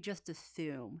 right? You just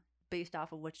assume based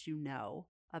off of what you know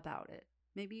about it.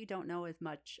 Maybe you don't know as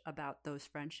much about those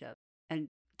friendships. And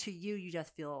to you, you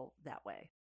just feel that way.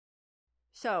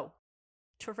 So,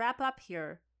 to wrap up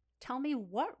here, tell me,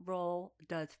 what role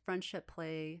does friendship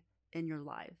play in your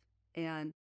life?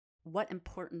 And what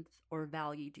importance or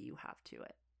value do you have to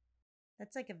it?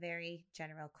 That's like a very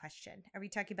general question. Are we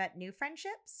talking about new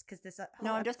friendships? Because this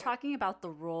No, I'm just talking about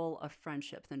the role of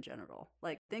friendships in general.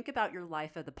 Like, think about your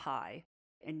life as a pie,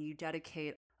 and you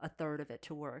dedicate a third of it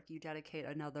to work. You dedicate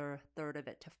another third of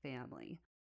it to family.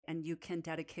 And you can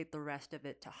dedicate the rest of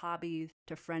it to hobbies,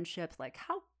 to friendships. Like,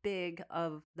 how big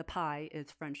of the pie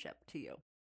is friendship to you?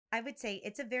 I would say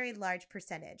it's a very large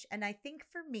percentage. And I think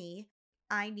for me,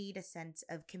 I need a sense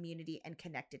of community and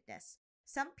connectedness.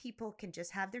 Some people can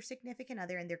just have their significant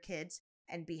other and their kids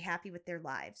and be happy with their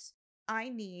lives. I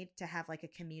need to have like a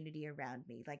community around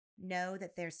me, like know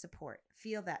that there's support,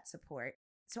 feel that support.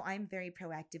 So I'm very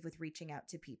proactive with reaching out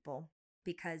to people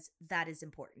because that is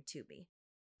important to me.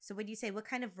 So when you say what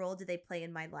kind of role do they play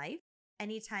in my life?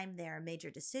 Anytime there are major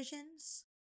decisions,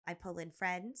 I pull in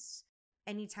friends.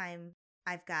 Anytime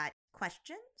I've got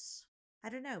questions, I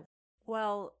don't know.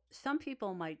 Well, some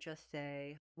people might just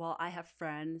say, well, I have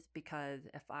friends because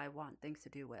if I want things to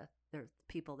do with, there's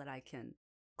people that I can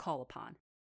call upon.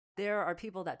 There are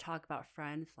people that talk about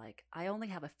friends like, I only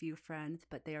have a few friends,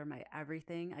 but they are my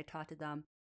everything. I talk to them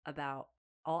about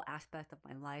all aspects of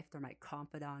my life. They're my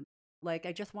confidant. Like,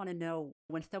 I just want to know,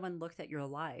 when someone looks at your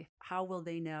life, how will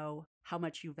they know how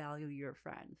much you value your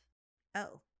friends?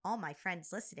 Oh, all my friends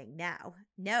listening now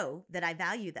know that I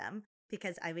value them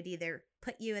because I would either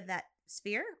put you in that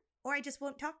sphere or I just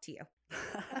won't talk to you.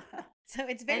 So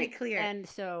it's very clear. And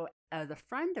so, as a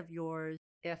friend of yours,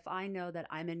 if I know that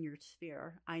I'm in your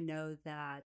sphere, I know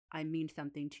that I mean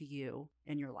something to you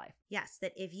in your life. Yes,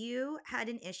 that if you had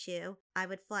an issue, I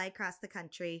would fly across the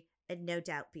country and no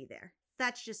doubt be there.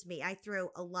 That's just me. I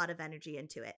throw a lot of energy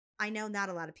into it. I know not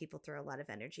a lot of people throw a lot of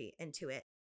energy into it.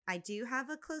 I do have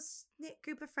a close-knit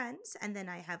group of friends, and then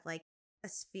I have like a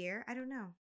sphere. I don't know.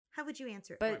 How would you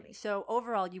answer it for me? So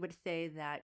overall, you would say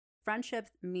that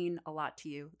friendships mean a lot to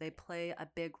you. They play a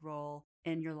big role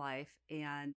in your life,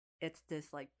 and it's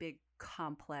this like big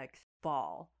complex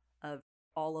ball of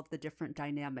all of the different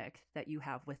dynamics that you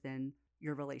have within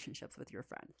your relationships with your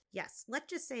friends. Yes, let's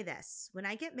just say this. When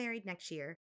I get married next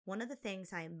year, one of the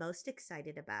things I am most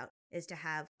excited about is to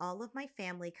have all of my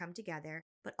family come together,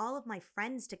 but all of my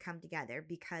friends to come together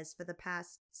because for the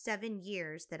past 7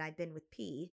 years that I've been with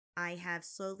P, I have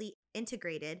slowly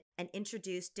integrated and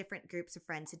introduced different groups of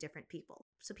friends to different people.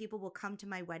 So people will come to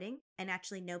my wedding and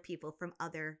actually know people from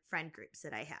other friend groups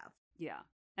that I have. Yeah.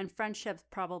 And friendships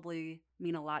probably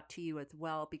mean a lot to you as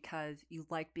well because you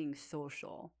like being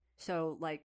social. So,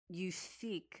 like, you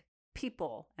seek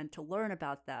people and to learn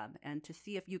about them and to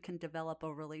see if you can develop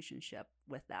a relationship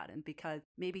with that. And because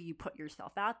maybe you put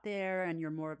yourself out there and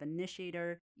you're more of an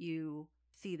initiator, you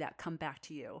see that come back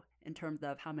to you in terms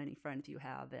of how many friends you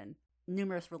have and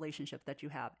numerous relationships that you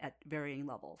have at varying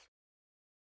levels.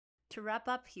 To wrap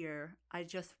up here, I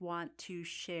just want to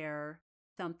share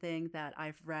something that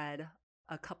I've read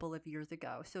a couple of years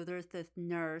ago. So there's this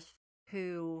nurse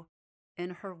who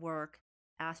in her work,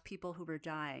 asked people who were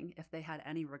dying if they had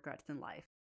any regrets in life.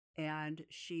 And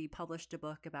she published a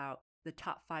book about the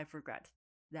top 5 regrets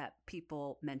that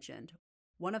people mentioned.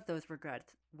 One of those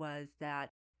regrets was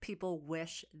that people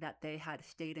wish that they had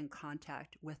stayed in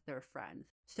contact with their friends.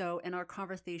 So, in our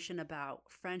conversation about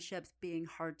friendships being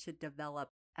hard to develop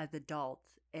as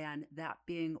adults, and that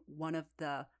being one of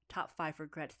the top 5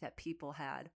 regrets that people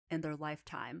had in their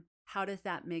lifetime, how does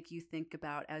that make you think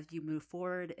about, as you move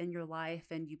forward in your life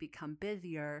and you become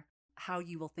busier, how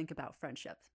you will think about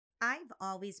friendships? I've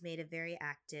always made a very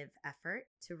active effort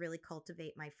to really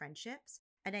cultivate my friendships.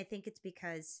 And I think it's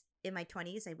because in my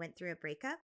 20s, I went through a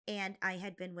breakup and I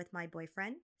had been with my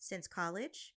boyfriend since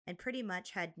college and pretty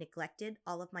much had neglected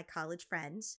all of my college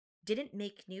friends, didn't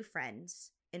make new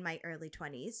friends in my early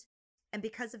 20s. And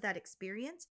because of that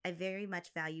experience, I very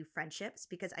much value friendships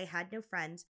because I had no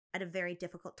friends at a very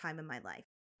difficult time in my life.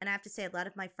 And I have to say, a lot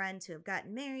of my friends who have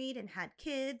gotten married and had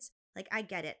kids, like, I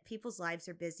get it. People's lives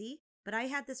are busy. But I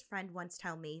had this friend once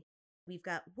tell me, we've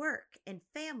got work and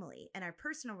family and our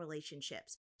personal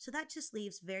relationships. So that just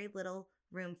leaves very little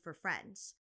room for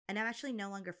friends. And I'm actually no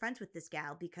longer friends with this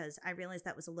gal because I realized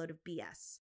that was a load of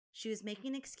BS. She was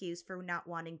making an excuse for not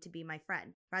wanting to be my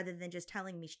friend rather than just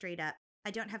telling me straight up, I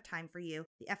don't have time for you.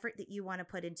 The effort that you want to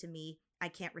put into me, I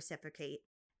can't reciprocate.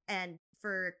 And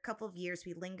for a couple of years,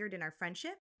 we lingered in our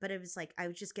friendship, but it was like I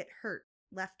would just get hurt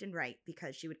left and right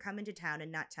because she would come into town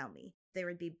and not tell me. There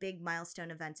would be big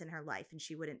milestone events in her life and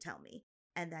she wouldn't tell me.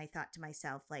 And I thought to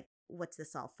myself, like, what's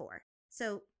this all for?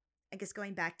 So I guess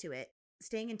going back to it,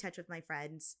 staying in touch with my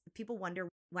friends, people wonder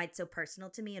why it's so personal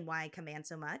to me and why I command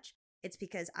so much. It's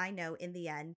because I know in the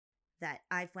end that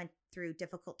I've went through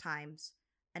difficult times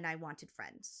and I wanted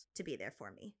friends to be there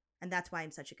for me. And that's why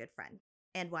I'm such a good friend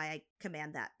and why I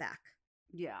command that back.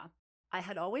 Yeah. I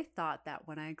had always thought that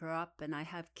when I grow up and I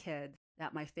have kids,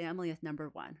 that my family is number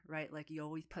one, right? Like you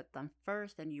always put them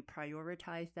first and you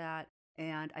prioritize that.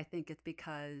 And I think it's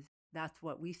because that's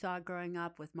what we saw growing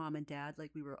up with mom and dad.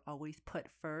 Like we were always put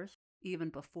first, even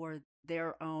before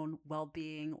their own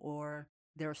well-being or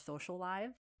their social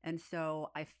lives. And so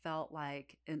I felt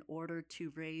like in order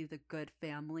to raise a good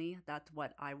family, that's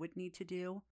what I would need to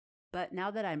do. But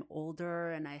now that I'm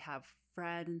older and I have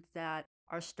friends that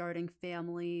are starting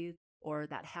families or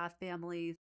that have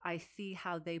families, I see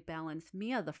how they balance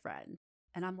me as a friend.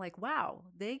 And I'm like, wow,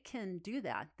 they can do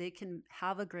that. They can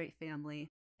have a great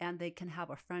family and they can have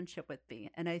a friendship with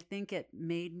me. And I think it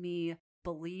made me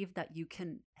believe that you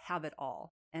can have it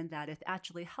all and that it's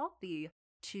actually healthy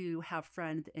to have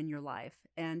friends in your life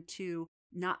and to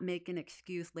not make an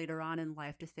excuse later on in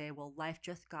life to say, well, life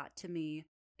just got to me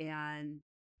and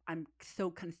I'm so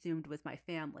consumed with my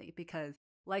family. Because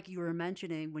like you were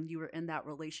mentioning, when you were in that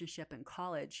relationship in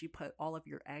college, you put all of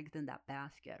your eggs in that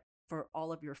basket for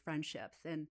all of your friendships.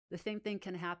 And the same thing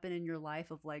can happen in your life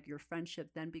of like your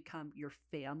friendships then become your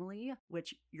family,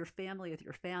 which your family is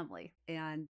your family.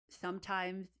 And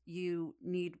sometimes you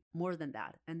need more than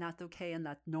that. And that's okay. And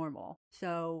that's normal.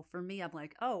 So for me, I'm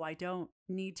like, oh, I don't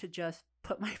need to just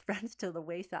put my friends to the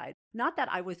wayside. Not that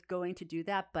I was going to do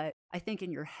that, but I think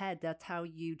in your head, that's how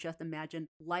you just imagine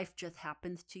life just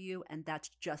happens to you. And that's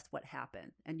just what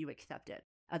happened. And you accept it,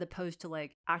 as opposed to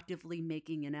like actively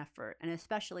making an effort. And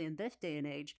especially in this day and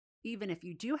age, even if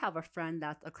you do have a friend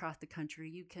that's across the country,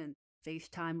 you can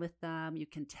FaceTime with them, you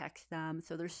can text them.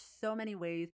 So there's so many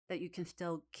ways that you can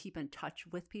still keep in touch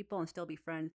with people and still be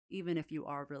friends, even if you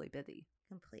are really busy.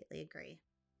 Completely agree.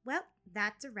 Well,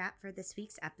 that's a wrap for this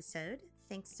week's episode.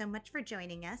 Thanks so much for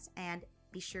joining us, and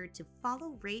be sure to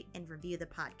follow, rate, and review the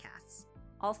podcasts.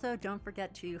 Also, don't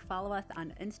forget to follow us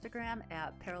on Instagram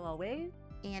at Parallel Ways.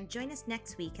 And join us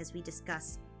next week as we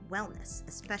discuss wellness,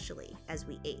 especially as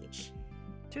we age.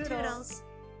 Toodles! Toodles.